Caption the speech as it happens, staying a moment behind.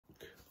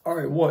All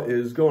right, what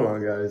is going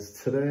on, guys?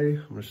 Today,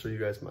 I'm gonna show you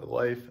guys my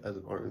life as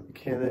an army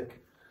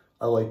mechanic.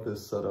 I like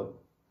this setup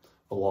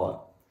a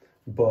lot,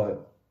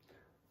 but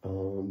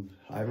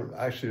I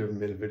haven't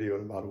made a video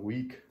in about a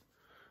week.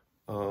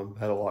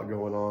 Had a lot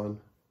going on,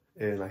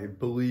 and I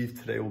believe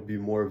today will be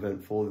more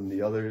eventful than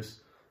the others.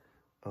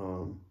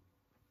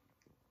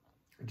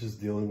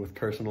 Just dealing with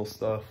personal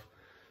stuff,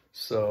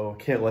 so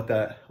can't let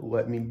that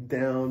let me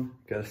down.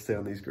 Gotta stay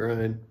on these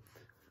grind,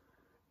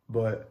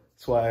 but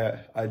that's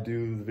why I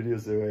do the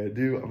videos the way I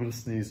do. I'm gonna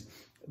sneeze.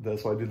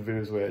 That's why I do the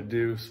videos the way I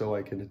do, so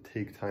I can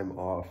take time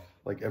off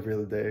like every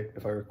other day.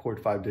 If I record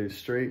 5 days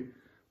straight,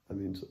 that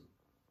means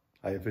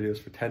I have videos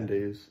for 10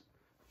 days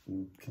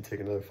and can take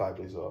another 5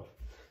 days off.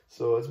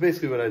 So that's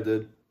basically what I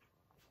did.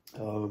 I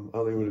don't think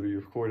I'm gonna be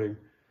recording.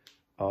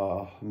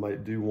 I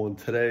might do one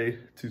today,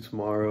 2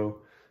 tomorrow,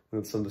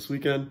 and then some this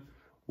weekend,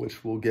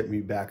 which will get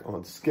me back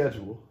on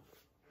schedule.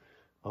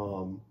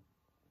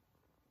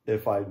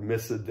 If I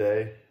miss a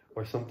day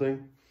or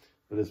something,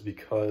 it is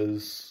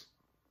because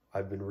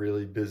I've been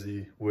really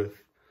busy with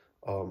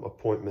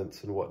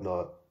appointments and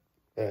whatnot,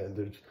 and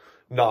there's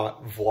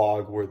not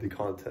vlog worthy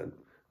content,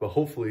 but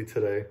hopefully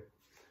today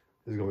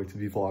is going to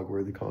be vlog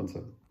worthy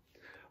content.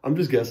 I'm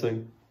just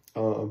guessing.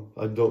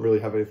 I don't really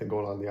have anything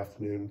going on in the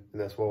afternoon,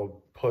 and that's why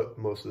I'll put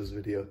most of this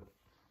video.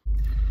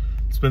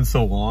 It's been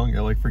so long,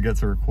 I forget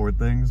to record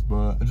things,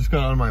 but I just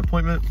got out of my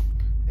appointment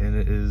and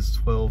it is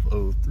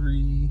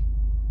 12:03.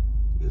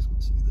 You guys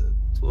can see that,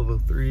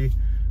 12:03.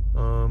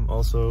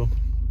 Also,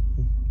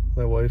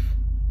 my wife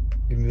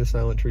gave me the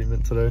silent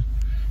treatment today.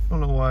 I don't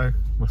know why,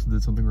 must have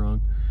did something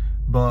wrong.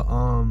 But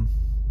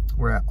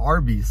we're at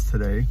Arby's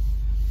today.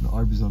 The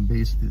Arby's on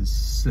base is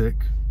sick,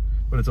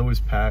 but it's always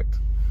packed.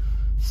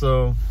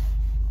 So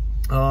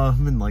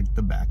I'm in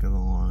the back of the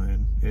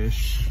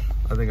line-ish.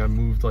 I think I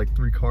moved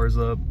 3 cars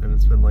up and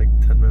it's been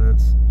 10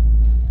 minutes.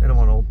 And I'm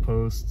on old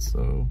post,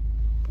 so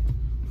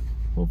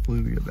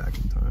hopefully we get back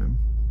in time.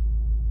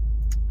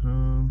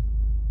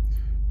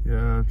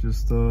 Yeah,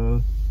 just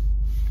got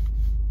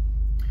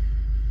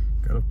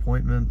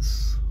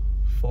appointments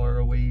far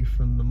away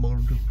from the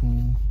motor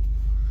pool.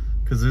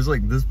 Cause there's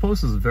this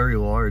post is very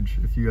large.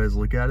 If you guys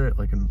look at it,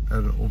 at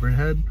an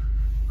overhead,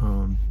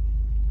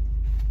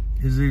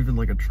 is there even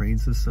a train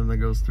system that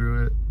goes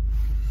through it?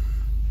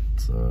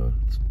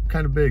 It's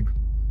kind of big.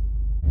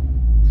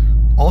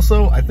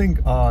 Also, I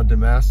think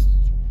Damas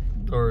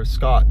or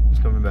Scott is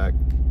coming back.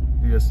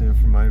 You guys seen him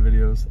from my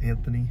videos,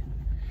 Anthony.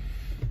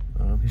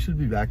 He should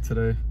be back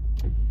today.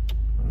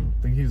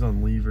 I think he's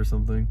on leave or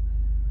something.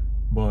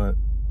 But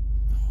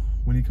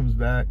when he comes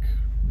back,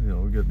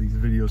 we get these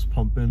videos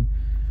pumping.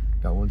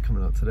 Got one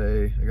coming out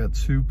today. I got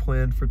 2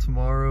 planned for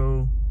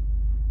tomorrow.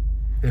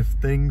 If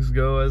things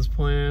go as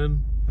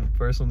planned, the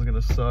first one's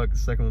gonna suck. The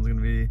second one's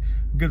gonna be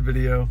a good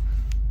video.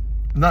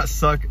 Not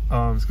suck.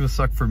 It's gonna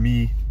suck for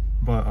me,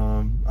 but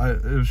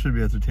it should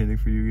be entertaining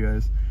for you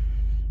guys.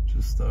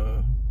 Just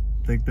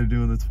think they're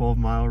doing the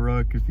 12-mile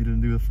ruck. If you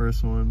didn't do the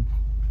first one,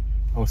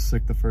 I was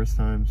sick the first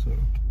time, so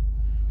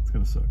it's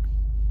gonna suck.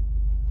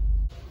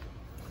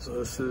 So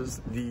this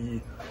is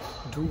the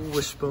dual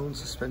wishbone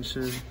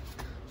suspension.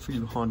 For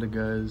you Honda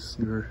guys,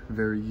 you're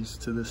very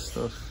used to this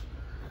stuff.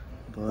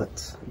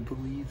 But I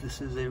believe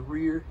this is a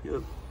rear,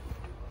 yep.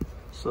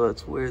 So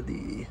that's where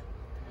the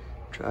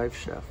drive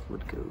shaft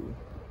would go.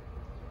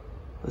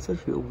 That's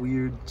actually a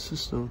weird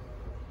system.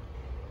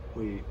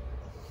 Wait,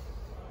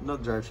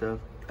 not drive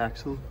shaft,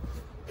 axle.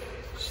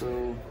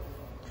 So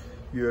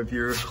you have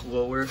your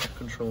lower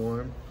control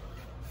arm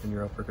and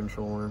your upper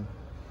control arm,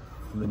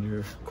 and then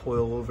your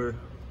coilover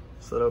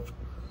setup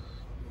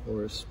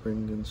or a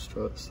spring and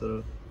strut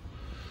setup.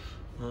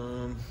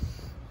 A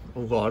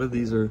lot of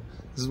these this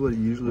is what it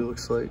usually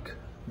looks like.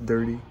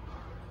 Dirty,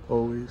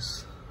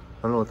 always.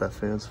 I don't know what that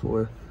fan's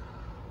for.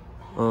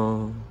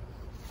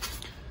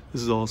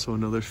 This is also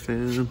another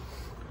fan.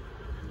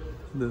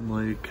 And then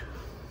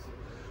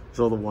there's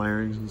all the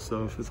wirings and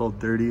stuff. It's all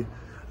dirty.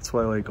 That's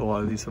why a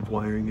lot of these have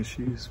wiring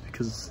issues,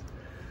 because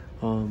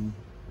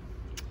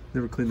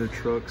never clean their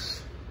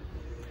trucks.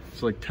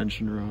 It's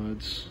tension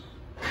rods.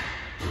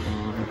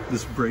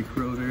 This brake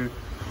rotor.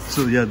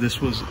 So yeah, this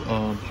was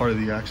part of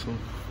the axle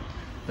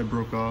that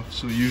broke off.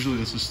 So usually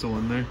this is still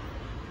in there,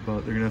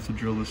 but they're gonna have to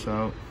drill this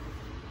out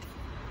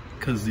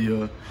because they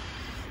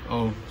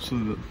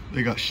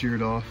got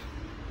sheared off.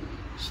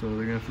 So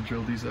they're gonna have to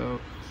drill these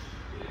out.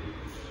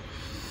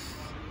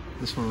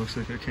 This one looks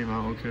like it came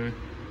out okay,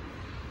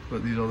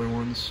 but these other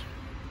ones,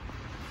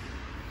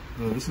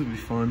 this would be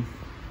fun.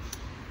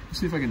 Let's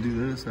see if I can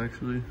do this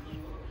actually.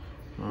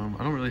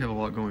 I don't really have a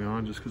lot going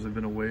on just because I've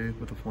been away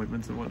with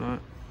appointments and whatnot.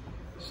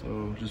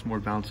 So just more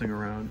bouncing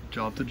around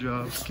job to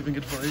job, giving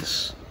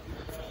advice.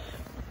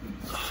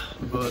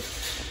 But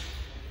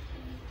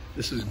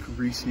this is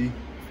greasy.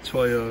 That's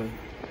why I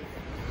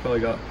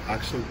probably got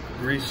axle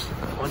grease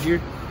on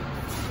here.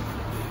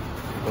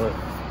 But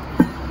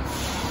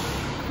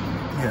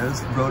yeah,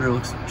 this rotor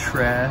looks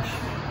trash.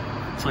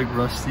 It's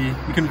rusty.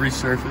 You can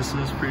resurface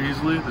this pretty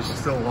easily. There's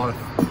still a lot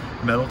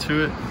of metal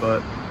to it,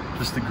 but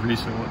just the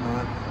grease and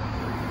whatnot.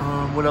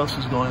 What else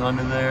is going on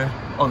in there?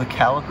 Oh, the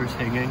caliper's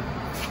hanging.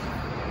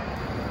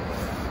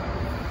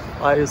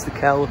 Why is the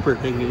caliper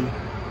hanging?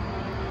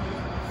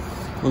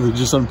 Well, they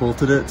just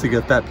unbolted it to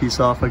get that piece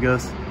off, I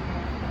guess.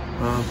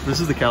 This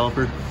is the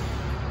caliper.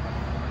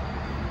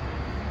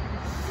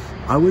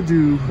 I would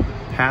do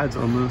pads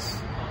on this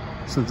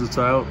since it's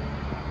out.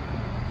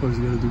 Always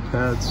gotta do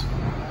pads.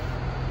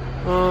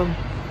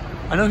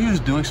 I know he was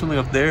doing something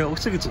up there. It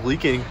looks like it's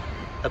leaking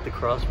at the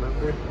cross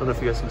member. I don't know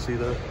if you guys can see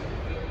that.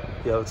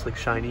 Yeah, it's like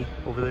shiny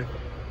over there.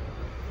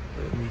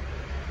 Let me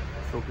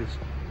focus.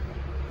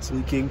 It's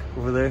leaking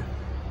over there.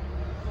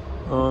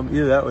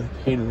 Either that or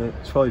paint in it.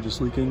 It's probably just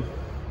leaking.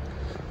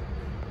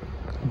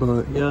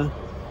 But yeah,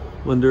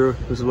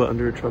 this is what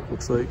under a truck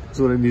looks like. This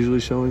is what I'm usually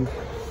showing.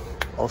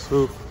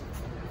 Also,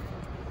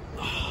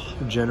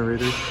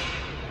 generator.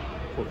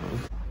 Hold on.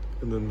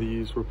 And then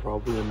these were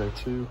probably in there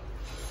too.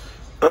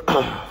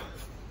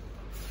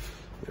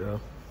 Yeah,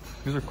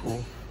 these are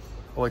cool.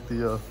 I like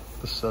the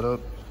setup.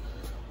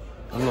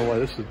 I don't know why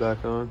this is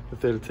back on, if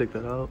they had to take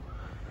that out.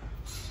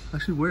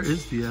 Actually, where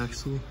is the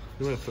axle?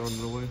 You might have thrown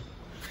it away.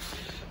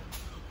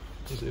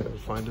 Let's see if I can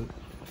find it.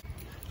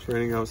 It's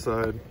raining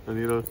outside. I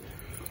need to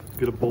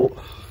get a bolt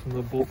from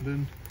the bolt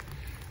bin.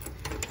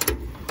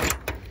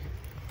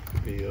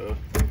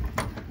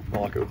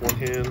 Lock it with one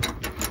hand.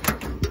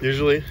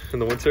 Usually in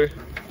the winter,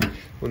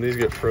 when these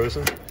get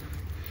frozen,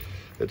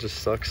 it just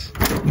sucks.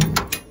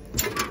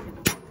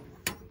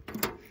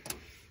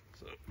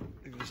 So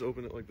you can just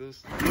open it like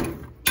this.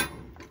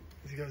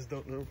 If you guys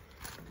don't know,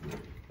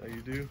 now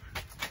you do.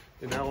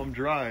 And now I'm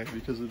dry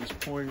because it is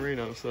pouring rain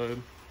outside.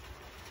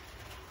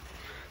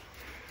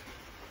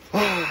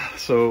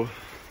 So,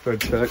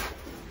 third check.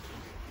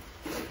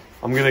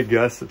 I'm gonna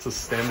guess it's a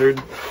standard,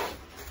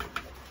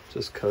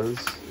 just cause.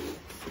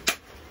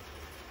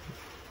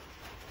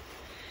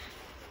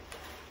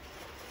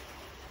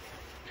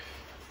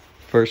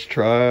 First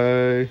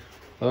try,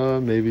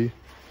 maybe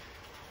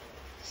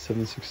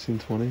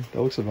 7/16/20.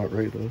 That looks about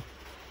right though.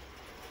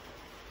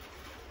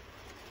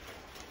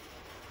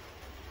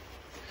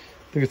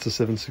 I think it's a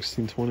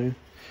 7/16/20.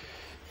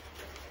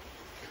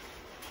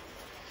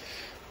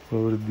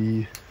 What would it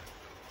be?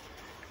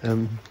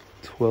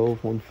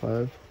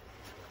 M1215?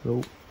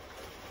 Nope.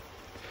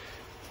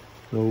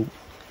 Nope.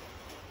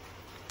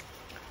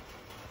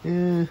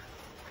 Yeah,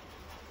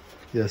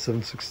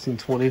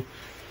 7/16/20.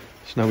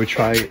 So now we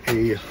try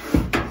a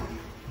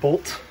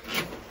bolt.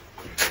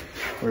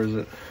 Where is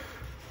it?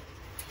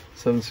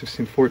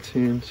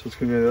 7/16/14. So it's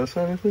gonna be on the other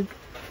side, I think.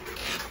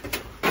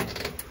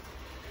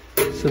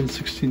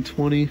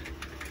 7/16/20.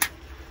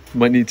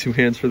 Might need two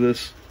hands for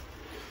this.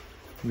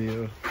 Let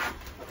me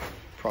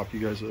prop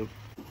you guys up.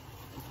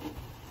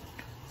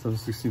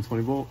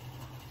 7/16/20 bolt.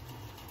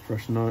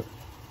 Fresh nut.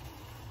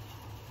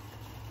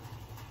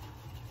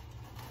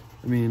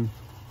 I mean,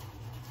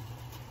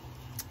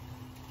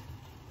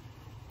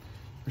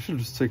 I should have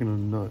just taken a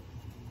nut.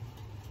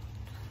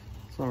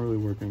 It's not really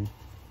working.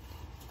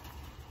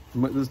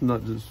 This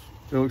nut just,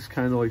 it looks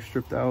kind of like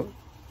stripped out.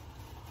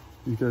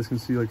 You guys can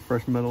see like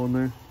fresh metal in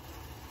there.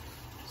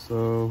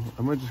 So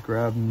I might just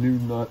grab new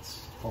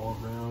nuts all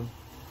around.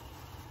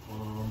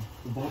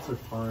 The bolts are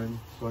fine,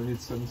 so I need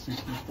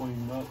 7/16/20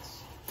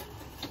 nuts.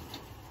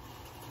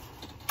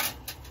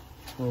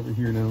 Over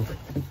here now.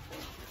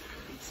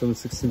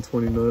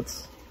 7/16/20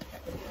 nuts.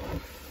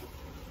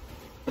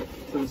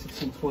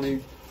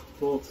 7/16/20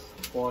 bolts,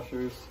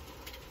 washers.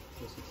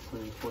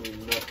 7/16/20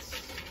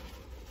 nuts.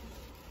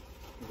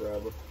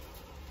 Grab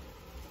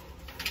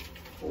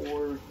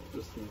 4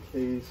 just in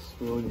case.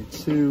 We only need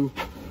 2.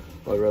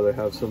 I'd rather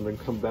have something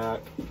come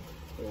back.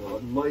 I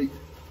might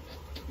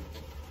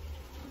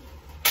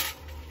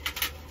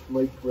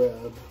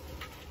grab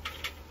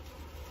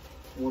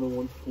 1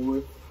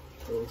 1/4.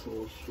 That looks a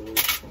little short.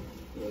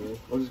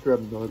 I'll just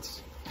grab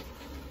nuts,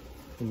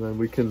 and then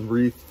we can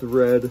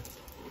re-thread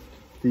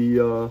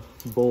the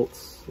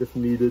bolts if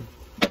needed.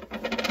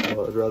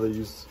 I'd rather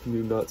use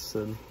new nuts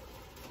than,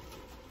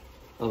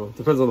 I don't know,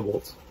 depends on the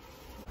bolts.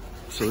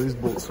 So these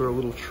bolts are a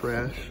little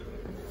trash,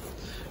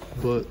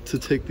 but to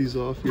take these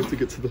off, you have to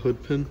get to the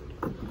hood pin,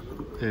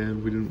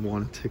 and we didn't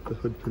want to take the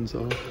hood pins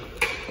off,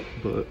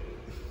 but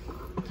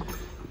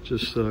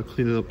just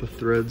cleaning up the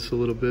threads a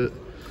little bit.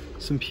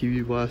 Some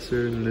PV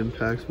blaster and an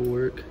impact will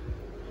work.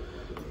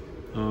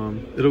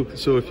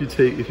 So if you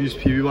use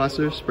PV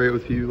blaster, spray it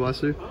with PV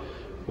blaster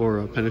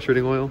or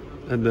penetrating oil,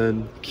 and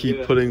then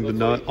keep putting the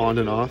nut on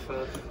and off,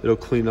 it'll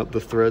clean up the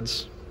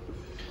threads.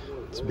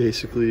 It's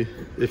basically,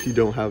 if you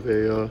don't have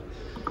a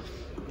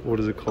what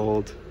is it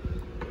called,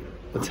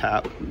 a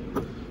tap,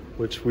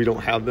 which we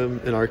don't have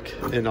them in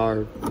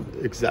our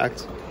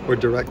exact or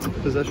direct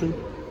possession,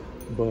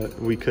 but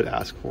we could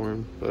ask for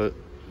them, but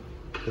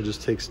it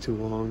just takes too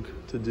long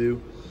to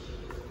do.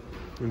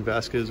 And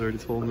Vasquez already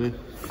told me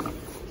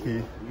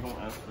we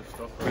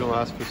don't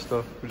ask for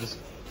stuff. We just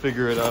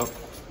figure it out.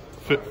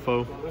 Fit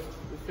fo.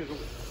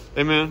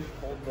 Hey man.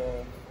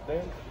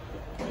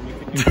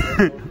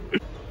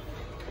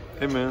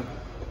 Hey man.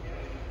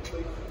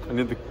 I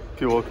need the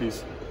fuel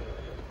keys.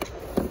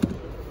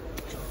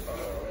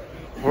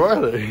 Where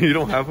are they? You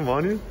don't have them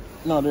on you?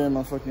 No, they're in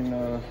my fucking,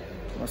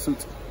 my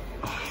suits.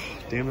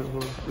 Damn it,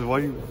 bro. Why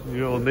are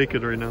you all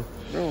naked right now?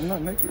 Bro, I'm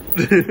not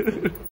naked.